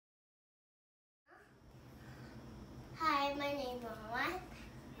Hi, my name is Muhammad.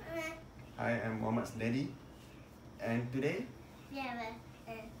 I am Muhammad's daddy, and today, We have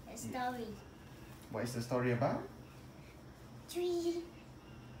a story. what is the story about?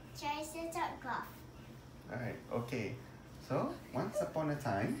 Triceratops Gruff. Alright, okay. So, once upon a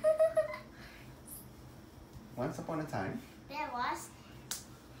time, There was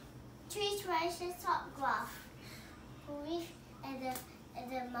 3 Triceratops Gruff who lived at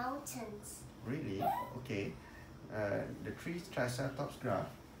the mountains. really, okay, the 3 Triceratops Gruff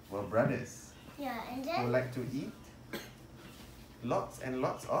were brothers Yeah, and who then like to eat lots and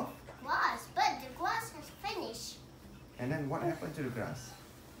lots of, grass, but the grass has finished. and then what happened to the grass?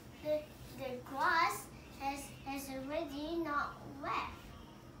 The grass has already not left.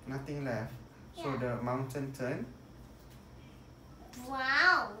 Nothing left. So Yeah. the mountain turned.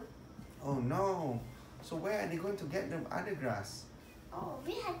 Brown. Oh no! So where are they going to get the other grass? Oh,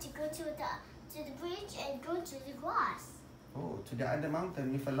 we had to go to the bridge and go to the grass. Oh, to the other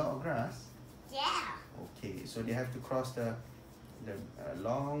mountain with a lot of grass. Yeah. Okay, so they have to cross the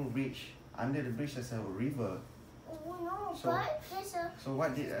long bridge. Under the bridge there's a river. Oh no, So- but there's a So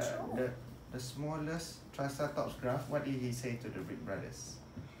what did Control. the smallest Triceratops Gruff? What did he say to the big brothers?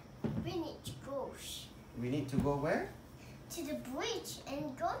 we need to go We need to go where? to the bridge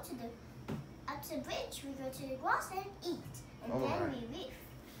and go to the up the bridge. We go to the grass and eat, and then Alright. we leave.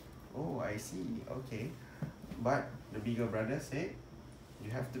 Oh, I see. Okay, but the bigger brother said, you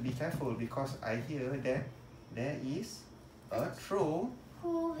have to be careful because I hear that there is a troll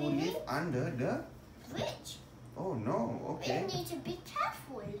Who who we live under the. bridge? Oh no. Okay. We need to be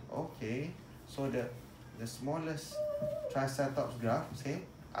careful. Okay. So the smallest Triceratops Gruff say,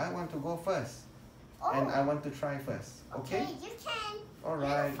 I want to go first. Oh, And I want to try first. Okay? you can.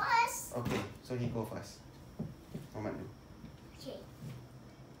 Alright. You first. Okay, so he go first. Muhammad do. Okay.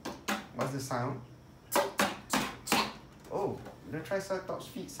 What's the sound? Oh, the Triceratops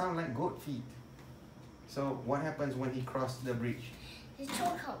feet sound like goat feet. So what happens when he crossed the bridge? The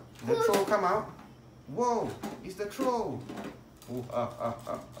troll come. The troll come out. Whoa, it's the troll. Who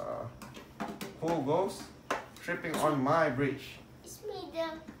Who goes tripping on my bridge? It's me,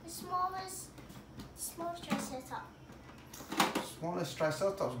 the smallest Triceratops. Smallest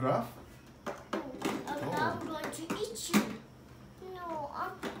Triceratops Gruff? I'm going to eat you. No,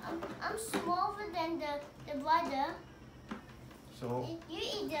 I'm smaller than the brother. So You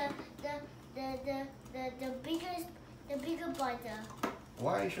eat the bigger brother.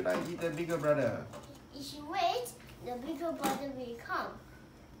 why should I eat the bigger brother? If you wait, the bigger brother will come.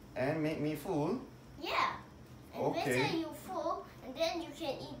 And make me full? Yeah. And Okay. later you full, and then you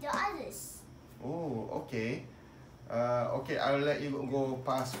can eat the others. Oh, okay. Okay, I'll let you go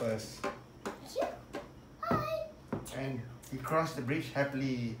past first. Yeah. Hi. And he crossed the bridge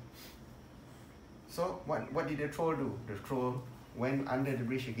happily. So what did the troll do? The troll went under the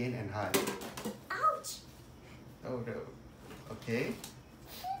bridge again and hid. Ouch. Oh no. Okay.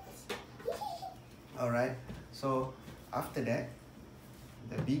 Alright. So after that,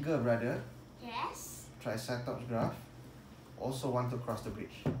 the bigger brother, Yes. Triceratops Gruff, also want to cross the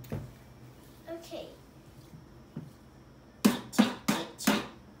bridge. Okay.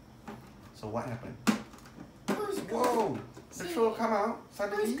 So what happened? Who's Whoa! The troll come out Who's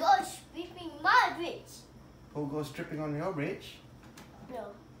suddenly. going sweeping my bridge? Who goes tripping on your bridge? No.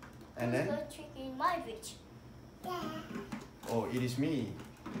 And Who's then, going tricking my bridge? oh, it is me,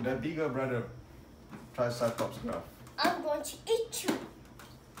 the bigger brother, Triceratops Gruff. I'm going to eat you.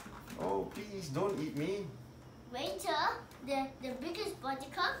 Oh, please don't eat me. Later, the biggest brother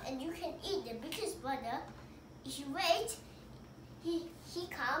come and you can eat the biggest brother. If you wait, he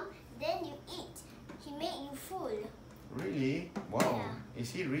come, then you eat. He make you full. Really? Wow. Yeah.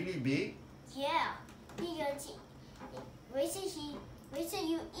 Is he really big? Yeah. He going to wait till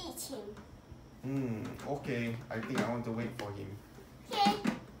you eat him. Okay. I think I want to wait for him. Okay,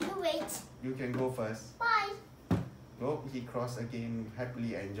 you wait. You can go first. Bye. Oh, he crossed again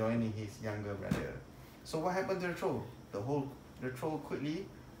happily and joining his younger brother. So what happened to the troll? The troll quickly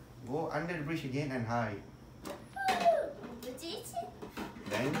go under the bridge again and hide.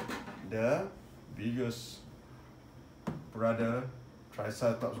 Then the biggest brother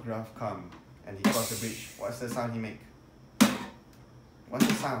Triceratops Gruff come and he crossed the bridge. What's the sound he make? What's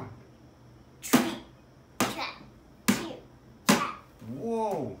the sound? Tree, cat, two, cat.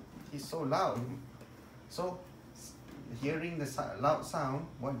 Whoa! He's so loud. So, hearing the loud sound,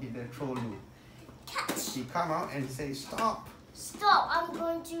 what did the troll do? Catch. He come out and say, "Stop! Stop! I'm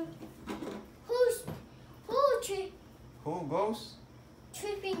going to. Who goes?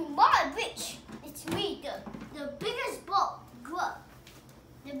 Tripping my bridge? It's me, the biggest Gruff,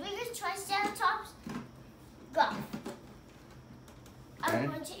 the biggest Triceratops Gruff. I'm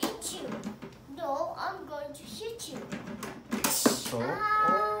going to eat you. No, I'm going to hit you. So,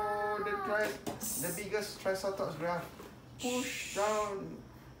 oh, the biggest Triceratops Gruff push down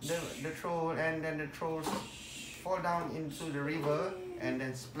the troll, and then the trolls fall down into the river and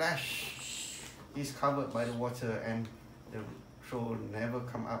then splash. He's covered by the water and the troll never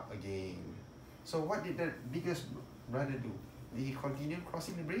come up again. So what did the biggest brother do? Did he continue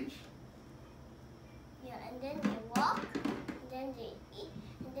crossing the bridge? Yeah, and then they walk, and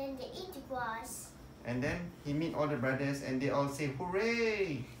then they eat the grass. And then he meet all the brothers and they all say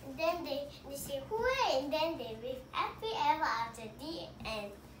hooray! And then they say hooray, and then they live happy ever after the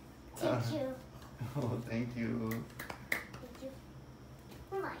end. Thank you. Oh, thank you. Thank you.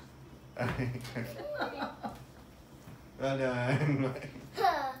 Bye. Well done.